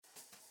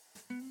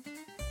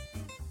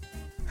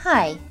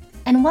Hi,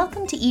 and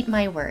welcome to Eat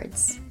My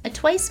Words, a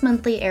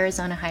twice-monthly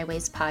Arizona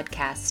Highways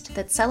podcast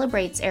that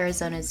celebrates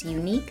Arizona's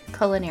unique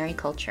culinary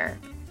culture.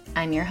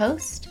 I'm your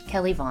host,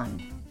 Kelly Vaughn.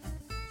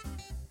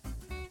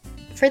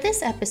 For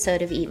this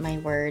episode of Eat My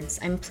Words,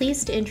 I'm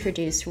pleased to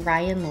introduce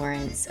Ryan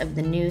Lawrence of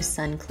the new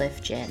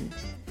Suncliff Gin.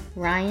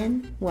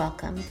 Ryan,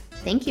 welcome.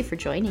 Thank you for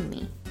joining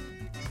me.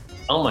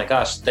 Oh my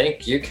gosh,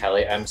 thank you,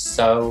 Kelly. I'm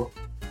so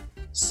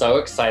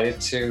excited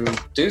to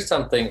do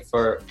something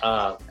for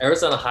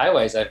Arizona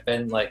Highways. I've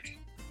been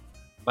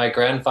my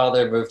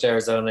grandfather moved to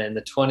Arizona in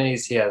the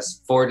 20s. He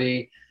has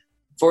 40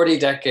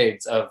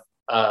 decades of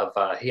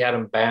he had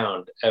them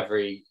bound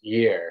every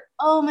year.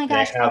 Oh my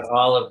gosh. And I have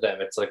all of them.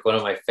 It's like one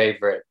of my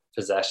favorite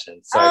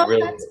possessions. So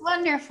that's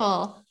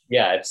wonderful.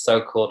 Yeah, it's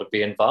so cool to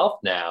be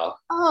involved now.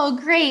 Oh,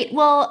 great.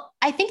 Well,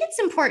 I think it's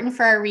important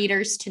for our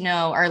readers to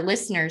know, our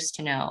listeners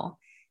to know,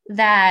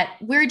 that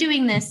we're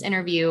doing this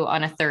interview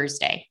on a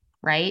Thursday,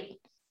 right?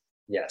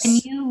 Yes.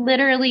 And you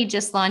literally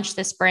just launched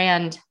this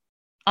brand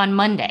on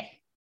Monday.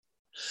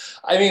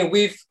 I mean,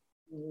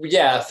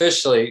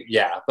 officially,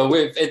 but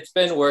it's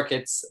been work.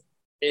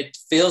 It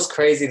feels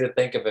crazy to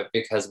think of it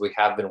because we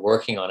have been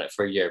working on it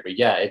for a year, but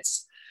yeah,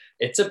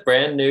 it's a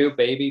brand new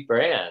baby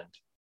brand.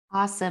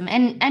 Awesome.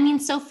 And I mean,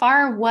 so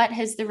far, what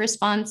has the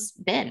response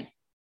been?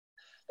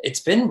 It's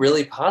been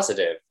really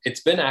positive.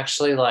 It's been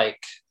actually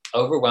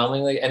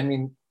overwhelmingly, I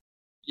mean,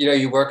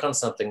 you work on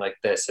something like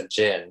this, a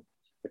gin,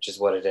 which is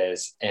what it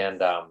is.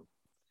 And,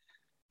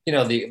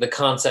 the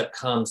concept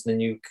comes and then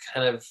you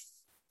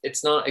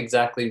it's not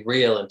exactly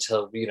real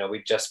until,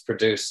 we just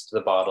produced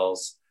the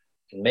bottles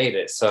and made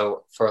it.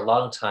 So for a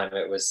long time,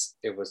 it was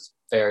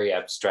very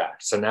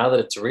abstract. So now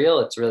that it's real,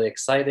 it's really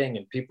exciting.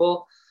 And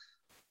people,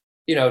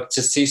 to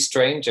see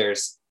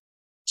strangers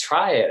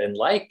try it and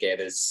like it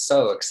is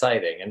so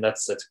exciting. And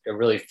that's a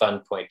really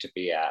fun point to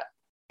be at.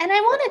 And I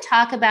want to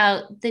talk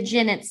about the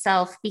gin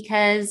itself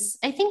because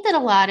I think that a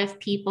lot of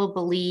people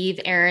believe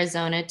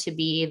Arizona to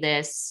be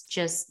this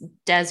just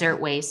desert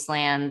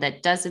wasteland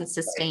that doesn't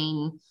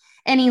sustain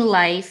any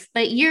life,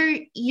 but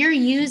you're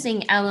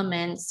using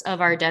elements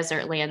of our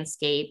desert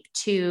landscape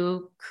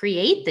to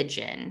create the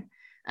gin.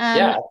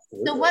 So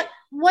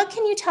what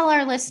can you tell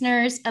our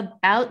listeners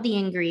about the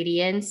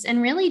ingredients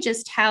and really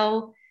just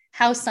how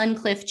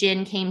Suncliff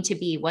Gin came to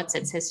be? What's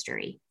its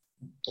history?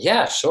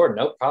 Yeah, sure,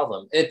 no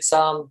problem. It's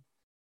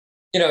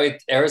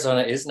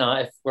Arizona is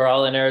not, if we're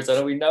all in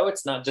Arizona, we know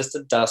it's not just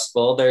a dust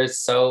bowl. There's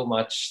so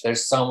much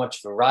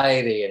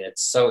variety and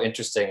it's so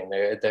interesting.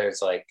 And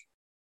there's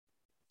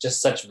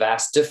just such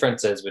vast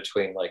differences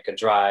between a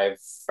drive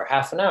for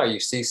half an hour. You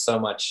see so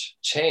much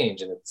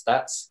change. And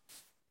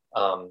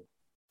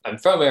I'm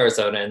from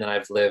Arizona and then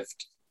I've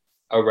lived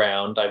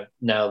around. I've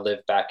now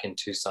lived back in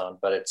Tucson,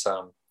 but it's,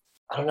 I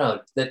don't know,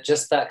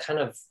 that kind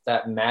of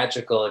that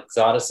magical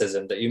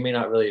exoticism that you may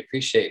not really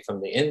appreciate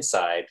from the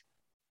inside.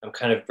 I'm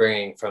kind of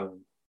bringing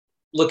from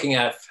looking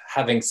at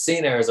having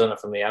seen Arizona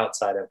from the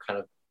outside, I'm kind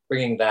of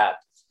bringing that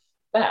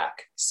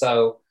back.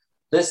 So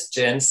this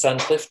gin,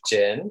 Suncliff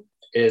Gin,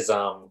 is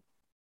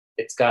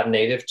it's got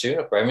native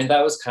juniper. I mean,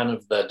 that was kind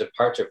of the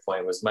departure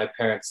point. Was my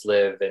parents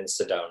live in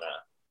Sedona.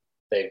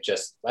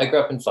 I grew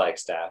up in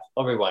Flagstaff.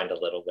 I'll rewind a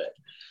little bit.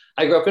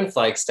 I grew up in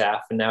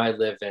Flagstaff and now I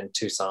live in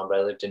Tucson, but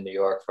I lived in New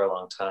York for a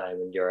long time,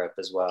 in Europe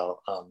as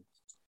well.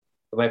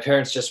 But my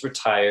parents just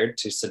retired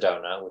to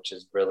Sedona, which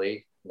is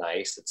really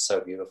nice. It's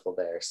so beautiful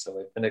there. So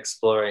we've been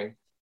exploring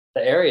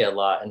the area a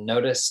lot and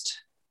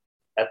noticed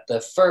at the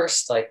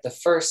first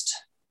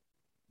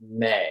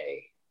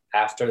May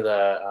after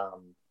the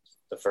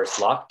first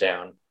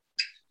lockdown,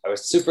 I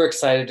was super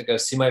excited to go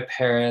see my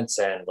parents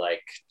and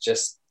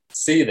just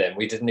see them.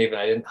 I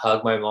didn't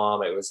hug my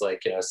mom. It was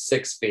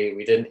 6 feet.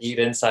 We didn't eat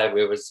inside.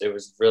 It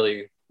was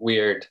really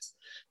weird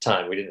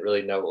time. We didn't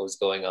really know what was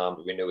going on,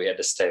 but we knew we had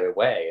to stay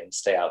away and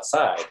stay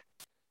outside.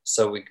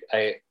 So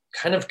I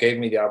kind of gave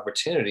me the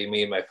opportunity,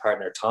 me and my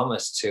partner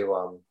Thomas,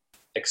 to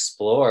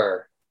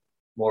explore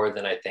more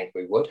than I think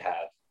we would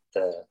have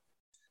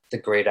the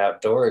great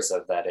outdoors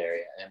of that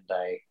area. And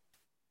I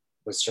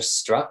was just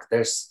struck.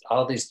 There's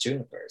all these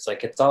junipers,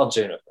 it's all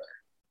juniper.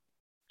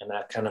 And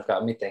that kind of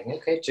got me thinking,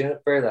 okay,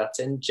 juniper, that's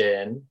in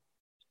gin.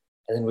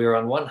 And then we were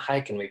on one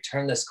hike and we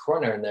turned this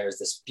corner and there's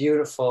this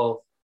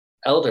beautiful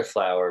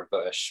elderflower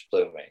bush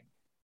blooming.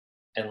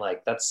 And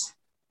that's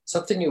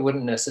something you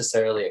wouldn't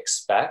necessarily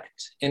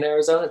expect in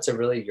Arizona. It's a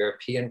really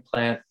European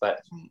plant,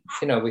 but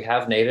we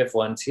have native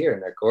ones here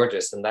and they're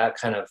gorgeous. And that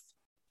kind of,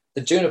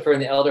 the juniper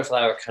and the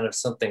elderflower, kind of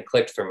something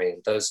clicked for me.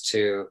 Those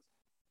two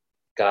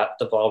got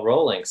the ball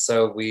rolling.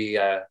 So we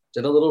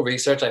did a little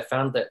research. I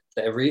found that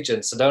the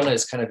region, Sedona,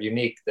 is kind of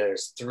unique.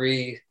 There's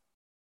 3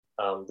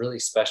 really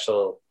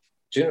special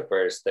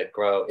junipers that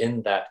grow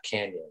in that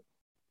canyon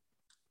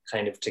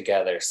kind of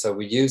together. So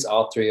we use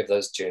all 3 of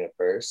those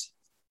junipers,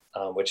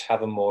 which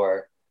have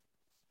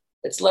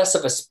it's less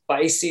of a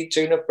spicy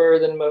juniper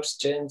than most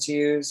gins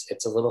use.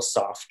 It's a little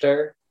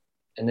softer.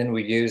 And then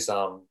we use,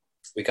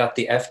 we got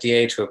the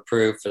FDA to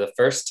approve for the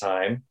first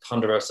time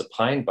Ponderosa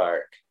pine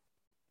bark,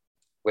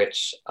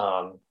 which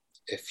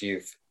if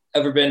you've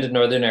ever been to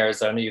Northern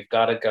Arizona, you've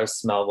got to go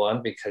smell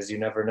one because you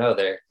never know.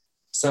 There,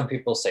 some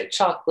people say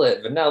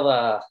chocolate,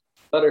 vanilla,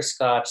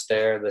 butterscotch.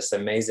 They're this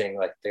amazing,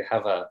 like they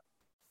have a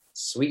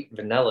sweet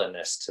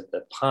vanilla-ness to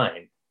the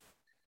pine.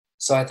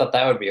 So I thought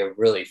that would be a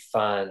really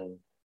fun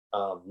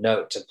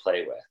note to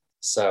play with.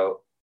 So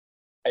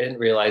I didn't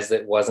realize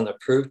that it wasn't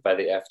approved by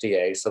the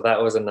FDA. So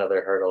that was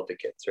another hurdle to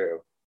get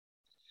through.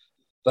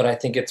 But I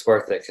think it's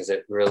worth it because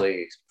it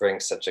really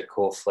brings such a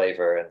cool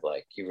flavor, and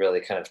like you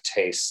really kind of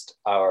taste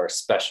our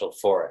special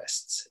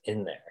forests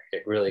in there.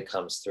 It really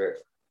comes through.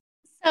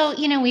 So,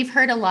 we've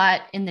heard a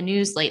lot in the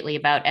news lately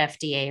about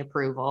FDA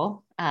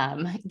approval,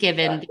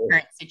 given the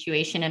current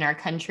situation in our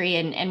country.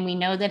 And we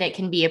know that it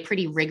can be a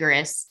pretty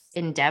rigorous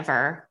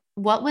endeavor.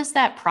 What was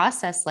that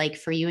process like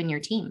for you and your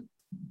team?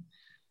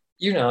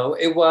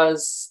 It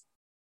was,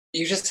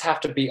 you just have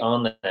to be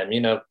on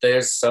them.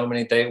 There's so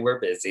many, they were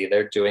busy,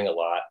 they're doing a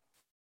lot,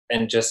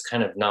 and just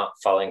kind of not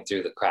falling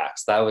through the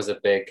cracks. That was a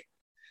big,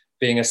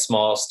 being a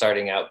small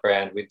starting out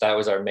brand, that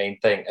was our main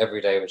thing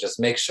every day, was just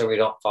make sure we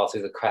don't fall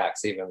through the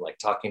cracks. Even like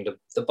talking to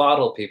the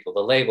bottle people,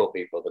 the label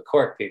people, the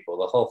cork people,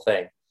 the whole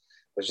thing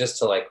was just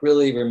to like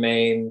really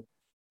remain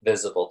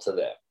visible to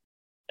them.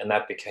 And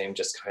that became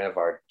just kind of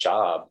our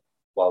job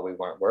while we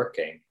weren't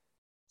working.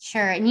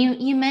 Sure. And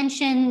you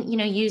mentioned,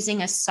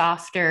 using a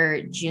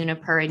softer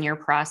juniper in your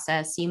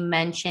process. You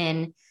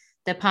mentioned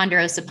the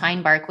Ponderosa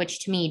pine bark,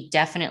 which to me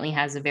definitely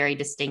has a very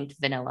distinct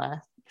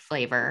vanilla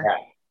flavor,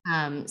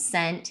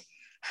 scent.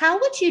 How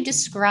would you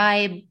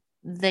describe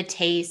the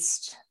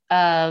taste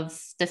of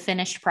the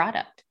finished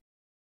product?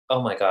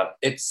 Oh my God.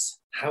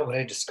 How would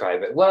I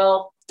describe it?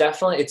 Well,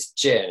 definitely it's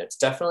gin. It's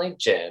definitely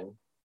gin,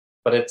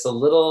 but it's a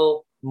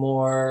little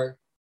more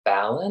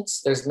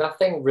balanced. There's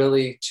nothing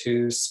really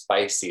too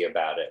spicy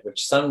about it,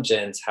 which some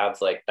gins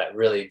have like that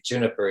really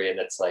junipery, and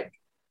it's like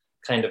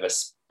kind of a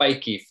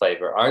spiky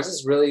flavor. Ours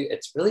is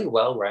it's really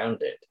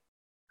well-rounded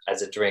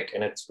as a drink,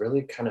 and it's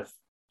really kind of,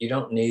 you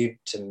don't need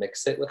to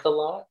mix it with a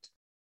lot.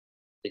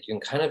 Like you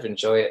can kind of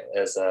enjoy it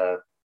as a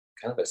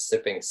kind of a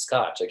sipping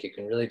scotch. Like you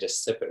can really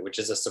just sip it, which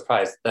is a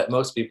surprise that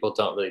most people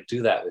don't really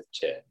do that with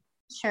gin.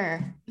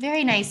 Sure.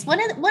 Very nice. One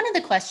of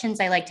the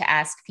questions I like to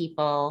ask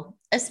people,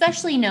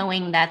 especially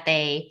knowing that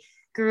they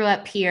grew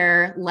up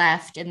here,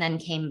 left, and then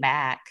came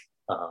back.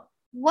 Uh-huh.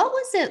 What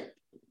was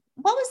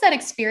that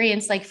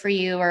experience like for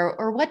you,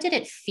 or what did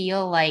it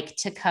feel like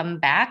to come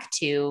back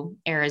to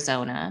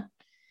Arizona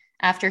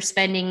after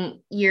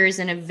spending years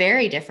in a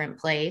very different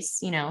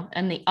place,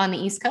 on the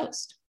East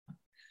Coast?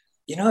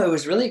 It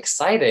was really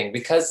exciting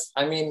because,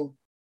 I mean,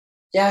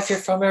 yeah, if you're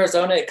from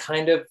Arizona, it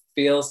kind of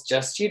feels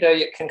just,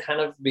 it can kind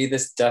of be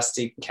this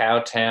dusty cow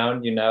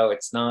town,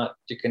 it's not,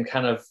 you can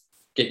kind of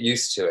get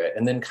used to it.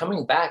 And then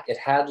coming back, it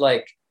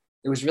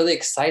was really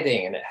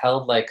exciting, and it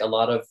held like a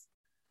lot of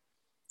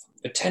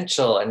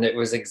potential, and it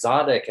was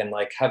exotic, and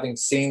like having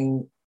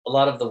seen a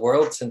lot of the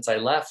world since I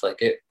left,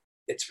 like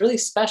it's really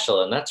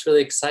special, and that's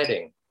really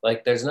exciting.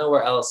 Like there's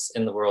nowhere else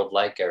in the world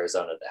like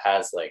Arizona that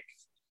has like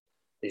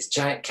these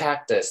giant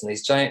cactus and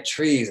these giant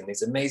trees and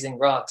these amazing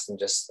rocks, and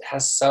just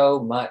has so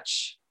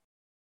much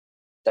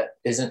that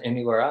isn't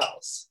anywhere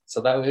else.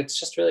 So it's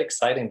just really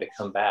exciting to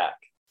come back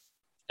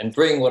and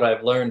bring what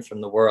I've learned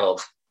from the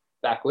world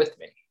back with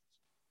me.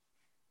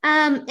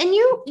 And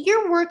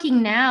you're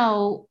working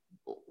now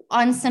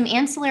on some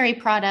ancillary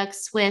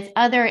products with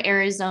other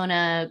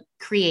Arizona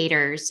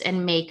creators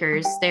and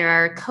makers. There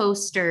are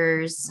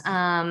coasters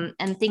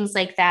and things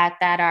like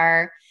that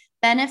are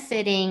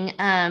benefiting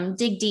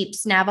Dig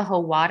Deep's Navajo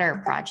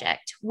Water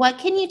Project. What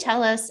can you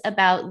tell us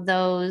about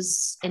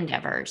those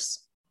endeavors?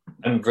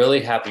 I'm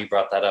really happy you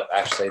brought that up.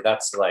 Actually,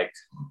 that's like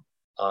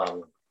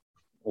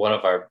one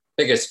of our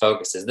biggest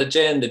focuses. The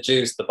gin, the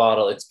juice, the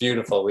bottle, it's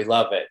beautiful. We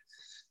love it.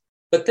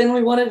 But then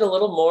we wanted a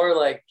little more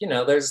like,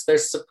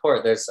 there's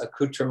support, there's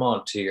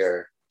accoutrement to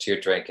your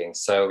drinking.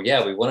 So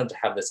yeah, we wanted to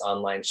have this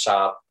online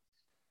shop,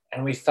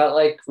 and we felt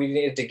like we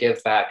needed to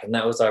give back, and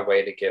that was our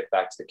way to give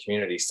back to the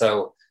community.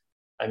 So,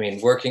 I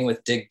mean, working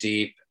with Dig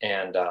Deep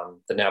and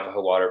the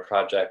Navajo Water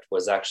Project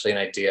was actually an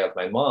idea of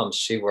my mom's.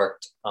 She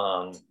worked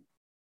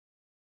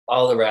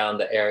all around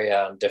the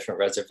area on different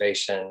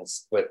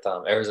reservations with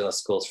Arizona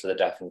Schools for the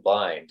Deaf and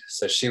Blind.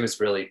 So she was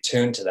really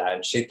tuned to that,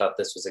 and she thought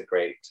this was a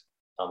great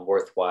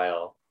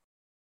worthwhile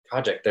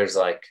project. There's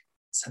like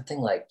something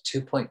like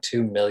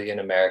 2.2 million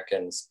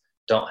Americans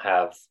don't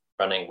have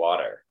running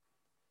water,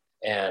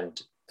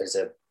 and there's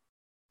a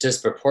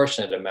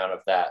disproportionate amount of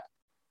that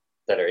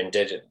are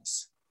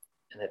indigenous.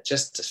 And it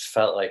just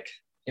felt like,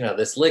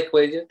 this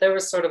liquid, there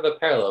was sort of a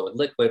parallel with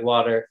liquid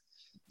water.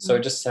 So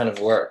it just kind of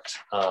worked.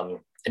 And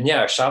yeah,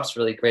 our shop's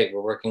really great.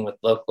 We're working with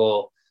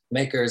local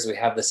makers. We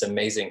have this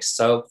amazing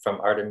soap from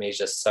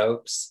Artemisia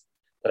Soaps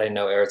that I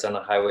know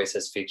Arizona Highways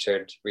has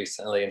featured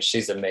recently, and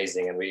she's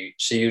amazing. And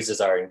she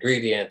uses our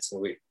ingredients, and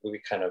we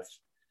kind of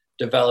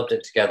developed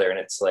it together, and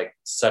it's like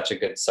such a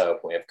good soap.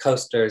 We have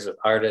coasters with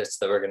artists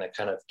that we're going to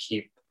kind of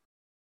keep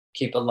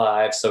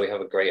alive. So we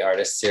have a great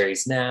artist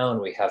series now, and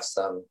we have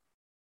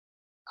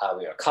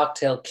we have a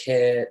cocktail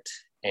kit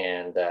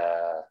and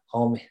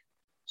home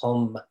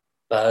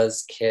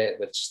buzz kit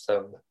with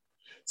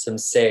some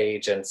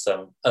sage and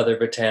some other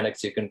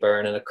botanics you can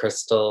burn in a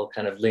crystal,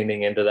 kind of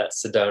leaning into that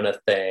Sedona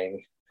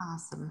thing.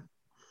 Awesome.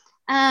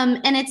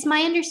 And it's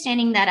my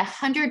understanding that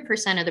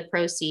 100% of the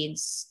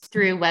proceeds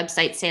through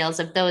website sales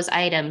of those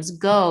items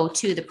go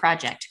to the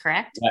project,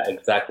 correct? Yeah,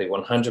 exactly.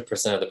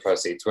 100% of the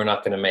proceeds. We're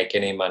not going to make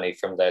any money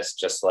from this.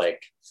 Just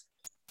like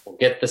we'll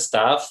get the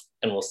stuff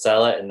and we'll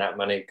sell it, and that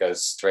money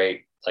goes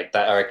straight like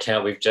that. Our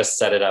account, we've just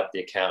set it up,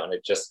 the account, and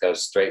it just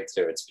goes straight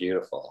through. It's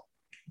beautiful.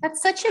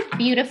 That's such a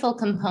beautiful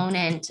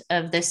component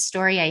of this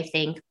story, I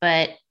think.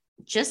 But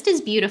just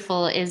as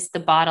beautiful is the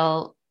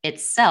bottle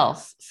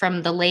itself,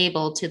 from the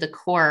label to the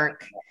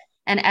cork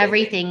and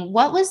everything.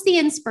 What was the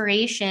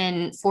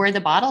inspiration for the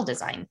bottle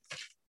design?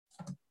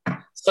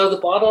 So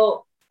the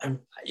bottle,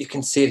 you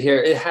can see it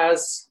here.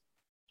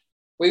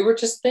 We were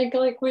just thinking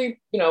like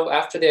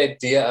after the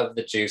idea of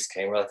the juice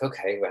came, we're like,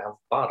 okay, we have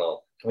a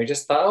bottle. And we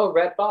just thought, oh,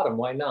 red bottom,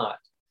 why not?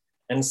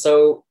 And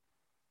so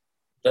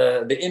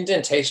the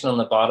indentation on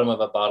the bottom of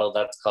a bottle,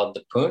 that's called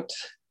the punt.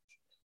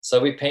 So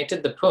we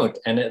painted the punt,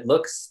 and it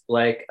looks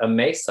like a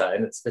mesa,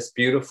 and it's this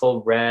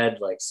beautiful red,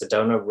 like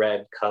Sedona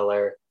red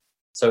color.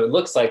 So it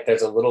looks like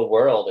there's a little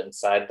world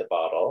inside the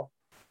bottle.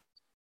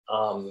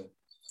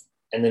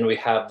 And then we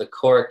have the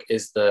cork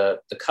is the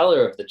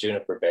color of the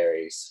juniper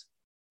berries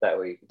that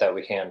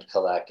we hand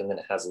collect. And then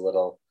it has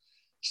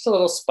just a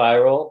little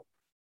spiral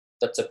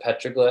that's a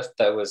petroglyph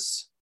that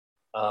was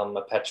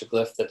a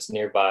petroglyph that's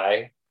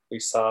nearby. We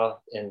saw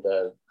I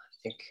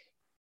think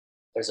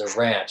there's a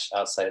ranch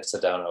outside of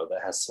Sedona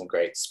that has some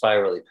great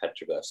spirally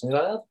petroglyphs. And we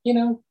thought,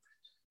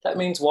 that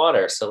means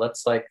water. So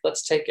let's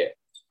take it.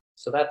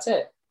 So that's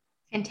it.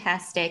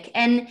 Fantastic.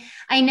 And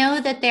I know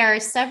that there are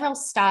several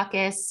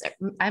stockists.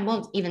 I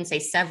won't even say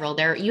several.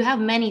 You have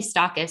many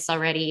stockists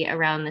already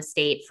around the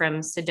state,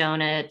 from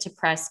Sedona to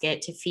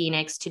Prescott to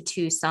Phoenix to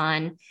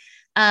Tucson.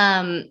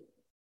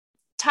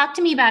 Talk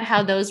to me about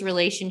how those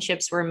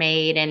relationships were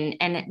made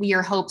and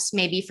your hopes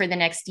maybe for the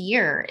next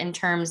year in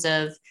terms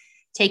of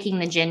taking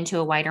the gin to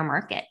a wider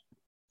market.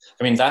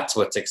 I mean, that's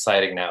what's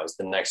exciting now is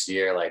the next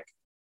year. Like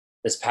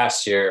this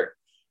past year,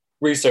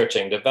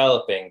 researching,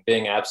 developing,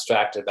 being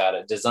abstract about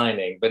it,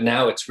 designing. But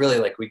now it's really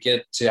like we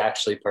get to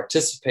actually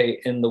participate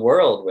in the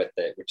world with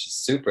it, which is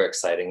super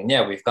exciting. And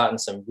yeah, we've gotten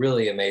some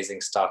really amazing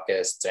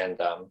stockists and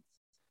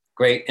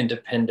great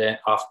independent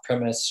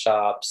off-premise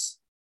shops.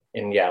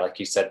 And yeah, like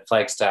you said,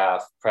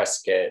 Flagstaff,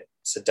 Prescott,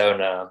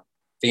 Sedona,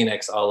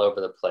 Phoenix, all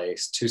over the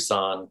place,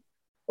 Tucson,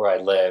 where I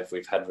live.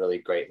 We've had really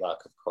great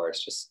luck, of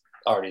course, just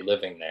already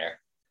living there.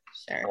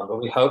 Sure.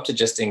 But we hope to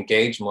just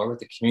engage more with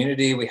the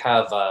community. We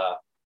have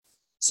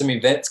some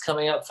events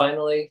coming up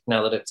finally,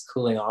 now that it's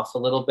cooling off a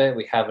little bit.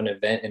 We have an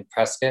event in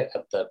Prescott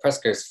at the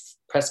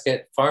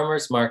Prescott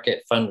Farmers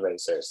Market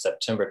fundraiser,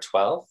 September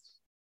 12th.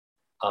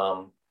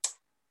 I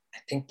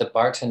think the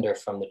bartender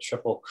from the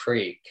Triple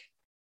Creek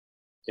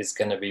is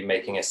going to be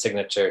making a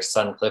signature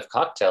Suncliff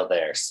cocktail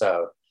there.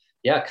 So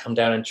yeah, come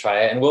down and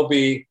try it.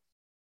 And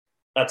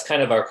that's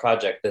kind of our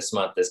project this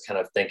month, is kind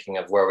of thinking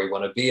of where we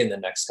want to be in the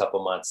next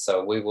couple months.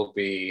 So we will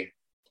be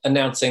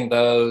announcing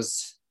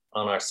those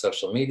on our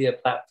social media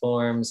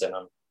platforms and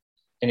on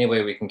any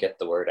way we can get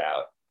the word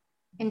out.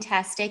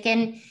 Fantastic.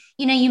 And,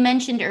 you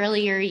mentioned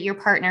earlier your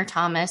partner,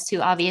 Thomas, who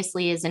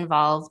obviously is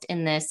involved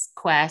in this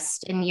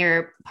quest, and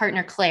your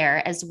partner,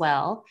 Claire, as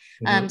well.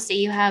 Mm-hmm. So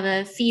you have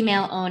a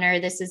female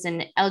owner. This is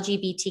an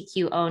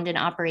LGBTQ owned and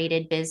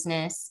operated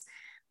business.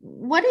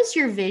 What is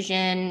your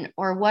vision,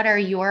 or what are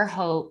your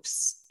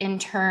hopes in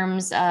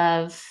terms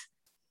of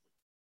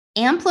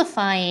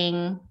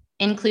amplifying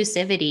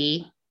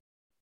inclusivity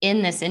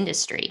in this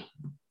industry?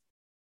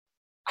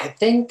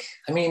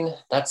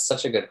 That's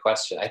such a good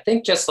question. I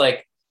think just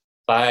like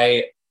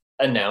by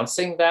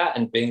announcing that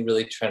and being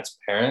really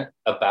transparent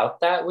about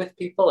that with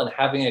people and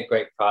having a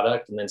great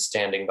product and then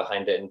standing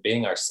behind it and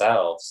being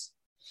ourselves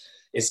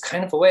is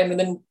kind of a way. And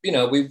then,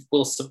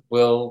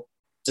 we'll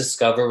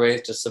discover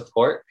ways to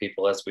support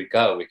people as we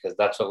go, because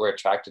that's what we're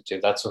attracted to.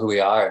 That's who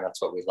we are, and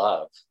that's what we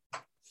love.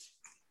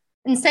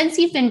 And since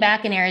you've been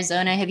back in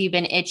Arizona, have you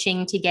been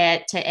itching to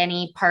get to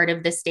any part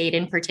of the state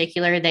in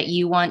particular that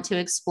you want to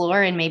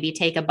explore and maybe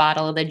take a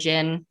bottle of the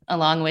gin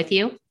along with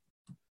you?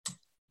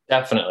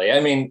 Definitely.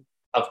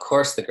 Of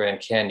course, the Grand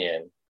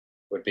Canyon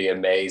would be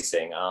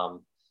amazing.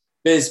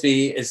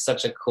 Bisbee is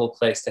such a cool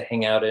place to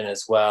hang out in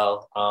as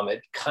well.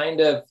 It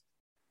kind of,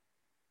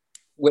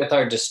 with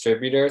our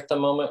distributor at the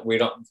moment, we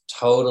don't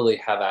totally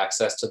have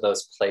access to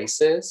those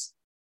places,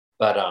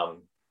 but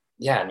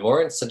yeah, and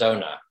more in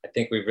Sedona. I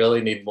think we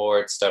really need more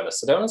in Sedona.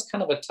 Sedona's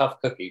kind of a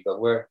tough cookie, but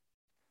we're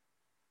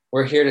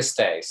here to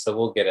stay, so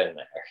we'll get in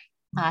there.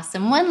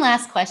 Awesome. One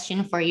last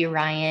question for you,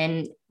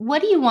 Ryan.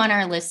 What do you want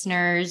our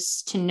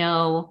listeners to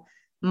know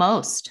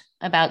most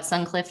about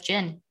Suncliff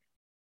Gin?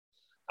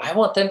 I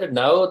want them to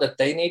know that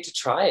they need to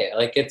try it.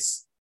 Like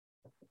it's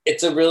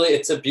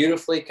a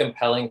beautifully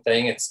compelling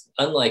thing. It's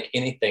unlike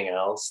anything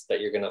else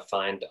that you're going to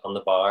find on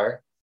the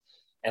bar.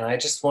 And I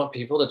just want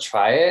people to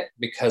try it,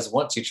 because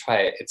once you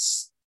try it,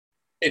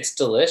 it's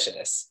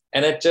delicious.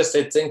 And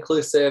it's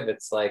inclusive.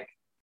 It's like,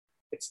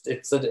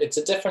 it's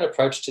a different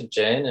approach to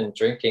gin and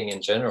drinking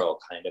in general,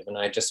 kind of. And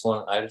I just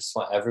want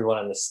everyone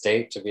in the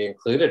state to be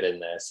included in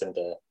this, and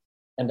to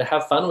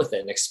have fun with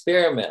it and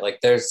experiment. Like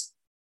there's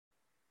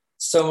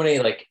so many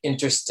like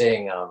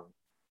interesting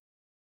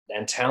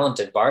and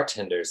talented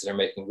bartenders that are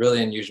making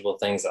really unusual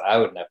things that I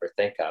would never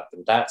think of.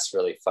 And that's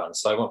really fun.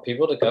 So I want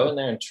people to go in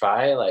there and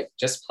try, like,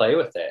 just play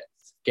with it.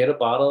 Get a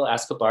bottle,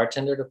 ask a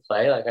bartender to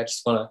play. Like, I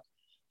just want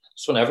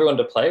everyone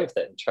to play with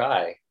it and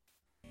try.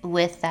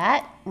 With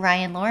that,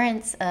 Ryan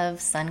Lawrence of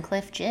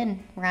Suncliff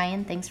Gin.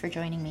 Ryan, thanks for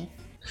joining me.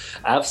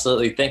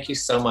 Absolutely. Thank you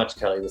so much,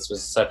 Kelly. This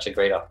was such a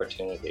great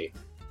opportunity.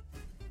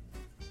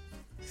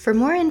 For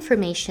more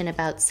information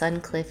about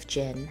Suncliff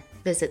Gin,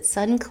 visit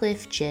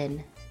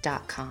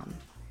suncliffgin.com.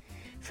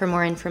 For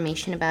more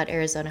information about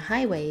Arizona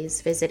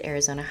Highways, visit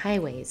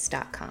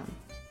arizonahighways.com.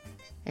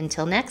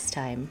 Until next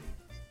time,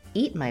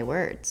 eat my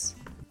words.